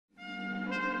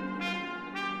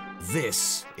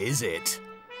This is it.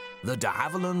 The de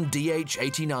Havilland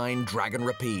DH.89 Dragon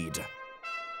Rapide.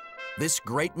 This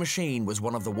great machine was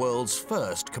one of the world's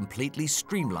first completely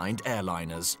streamlined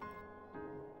airliners.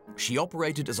 She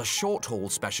operated as a short-haul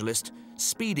specialist,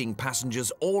 speeding passengers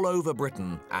all over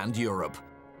Britain and Europe.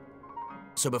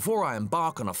 So before I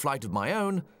embark on a flight of my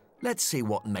own, let's see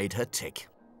what made her tick.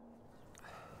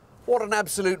 What an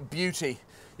absolute beauty.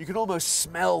 You can almost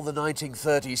smell the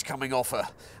 1930s coming off her.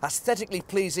 Aesthetically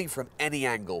pleasing from any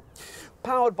angle.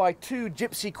 Powered by two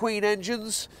Gipsy Queen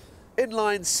engines,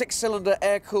 inline 6-cylinder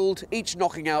air-cooled, each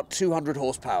knocking out 200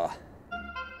 horsepower.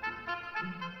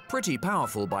 Pretty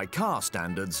powerful by car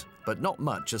standards, but not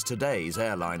much as today's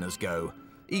airliners go.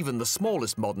 Even the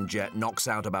smallest modern jet knocks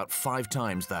out about 5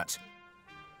 times that.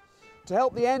 To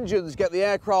help the engines get the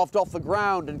aircraft off the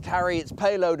ground and carry its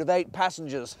payload of 8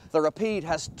 passengers, the Rapide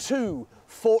has 2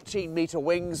 14-metre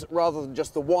wings rather than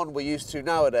just the one we're used to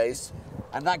nowadays,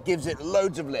 and that gives it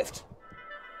loads of lift.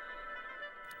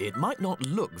 It might not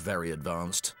look very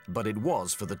advanced, but it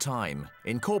was for the time,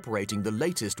 incorporating the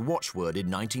latest watchword in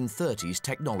 1930s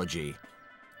technology: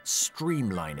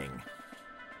 streamlining.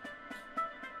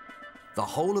 The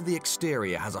whole of the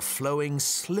exterior has a flowing,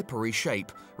 slippery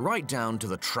shape right down to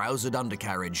the trousered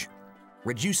undercarriage,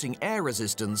 reducing air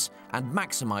resistance and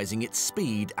maximizing its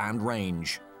speed and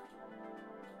range.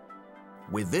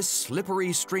 With this slippery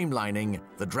streamlining,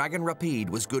 the Dragon Rapide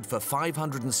was good for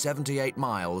 578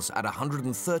 miles at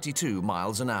 132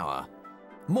 miles an hour.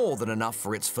 More than enough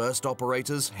for its first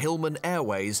operators, Hillman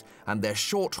Airways, and their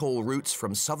short-haul routes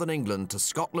from southern England to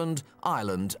Scotland,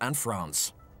 Ireland and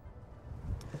France.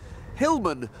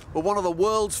 Hillman were one of the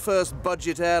world's first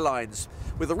budget airlines,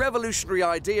 with the revolutionary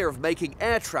idea of making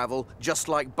air travel just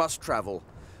like bus travel.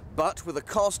 But with the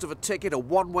cost of a ticket, a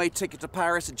one-way ticket to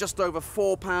Paris at just over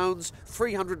 £4,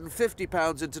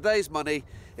 £350 in today's money,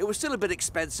 it was still a bit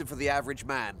expensive for the average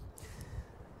man.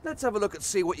 Let's have a look and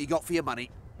see what you got for your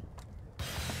money.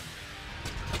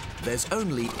 There's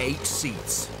only 8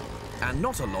 seats, and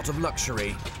not a lot of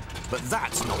luxury. But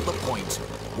that's not the point.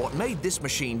 What made this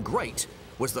machine great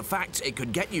was the fact it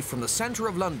could get you from the centre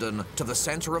of London to the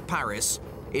centre of Paris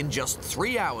in just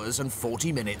 3 hours and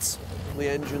 40 minutes. The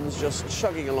engine's just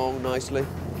chugging along nicely.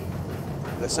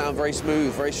 They sound very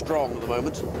smooth, very strong at the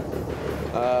moment.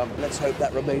 Let's hope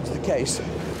that remains the case.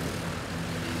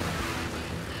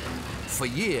 For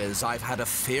years, I've had a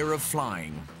fear of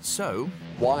flying, so...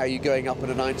 Why are you going up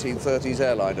in a 1930s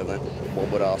airliner then, one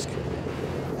would ask?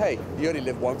 Hey, you only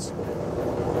live once.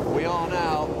 We are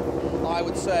now, I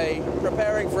would say,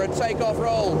 preparing for a takeoff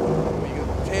roll.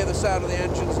 You can hear the sound of the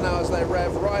engines now as they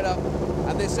rev right up,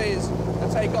 and this is a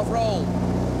takeoff roll.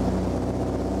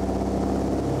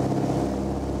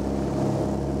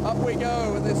 Up we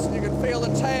go, and this, you can feel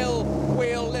the tail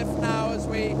wheel lift now as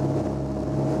we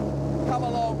come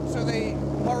along to the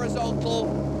horizontal.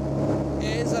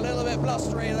 It is a little bit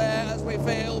blustery there as we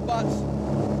feel, but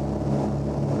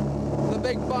the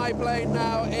big biplane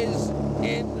now is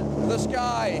in the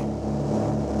sky.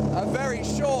 A very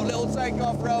short little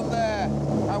takeoff run there,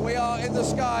 and we are in the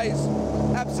skies.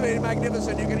 Absolutely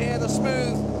magnificent. You can hear the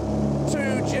smooth 2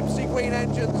 Gipsy Queen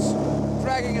engines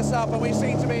dragging us up, and we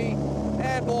seem to be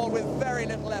airborne with very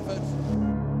little effort.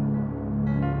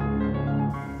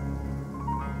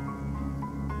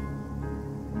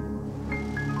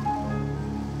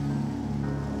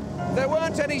 There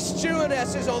weren't any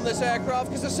stewardesses on this aircraft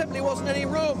because there simply wasn't any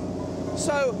room.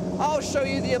 So I'll show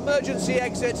you the emergency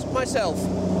exit myself.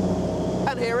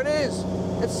 And here it is.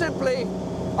 It's simply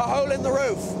a hole in the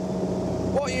roof.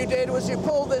 What you did was you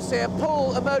pulled this here,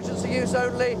 pull emergency use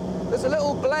only. There's a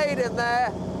little blade in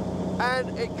there,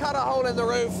 and it cut a hole in the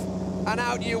roof, and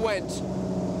out you went.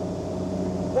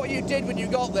 What you did when you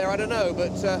got there, I don't know,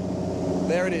 but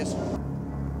there it is.